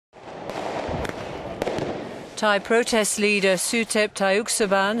Thai protest leader Suthep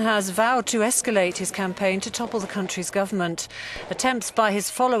Thaugsuban has vowed to escalate his campaign to topple the country's government. Attempts by his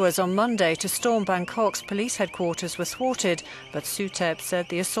followers on Monday to storm Bangkok's police headquarters were thwarted, but Suthep said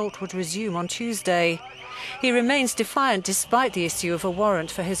the assault would resume on Tuesday. He remains defiant despite the issue of a warrant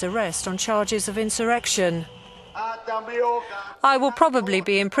for his arrest on charges of insurrection. "I will probably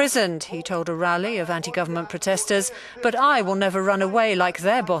be imprisoned," he told a rally of anti-government protesters, "but I will never run away like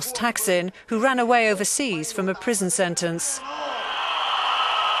their boss Thaksin, who ran away overseas from a prison sentence."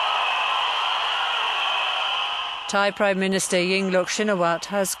 Thai Prime Minister Yingluck Shinawatra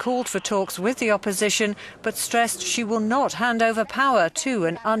has called for talks with the opposition, but stressed she will not hand over power to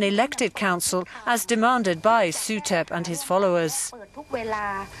an unelected council, as demanded by Suthep and his followers.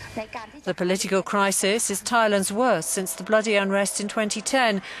 The political crisis is Thailand's worst since the bloody unrest in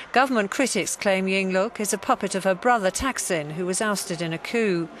 2010. Government critics claim Yingluck is a puppet of her brother Thaksin, who was ousted in a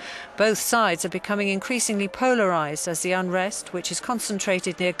coup. Both sides are becoming increasingly polarised as the unrest, which is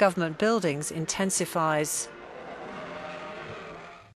concentrated near government buildings, intensifies.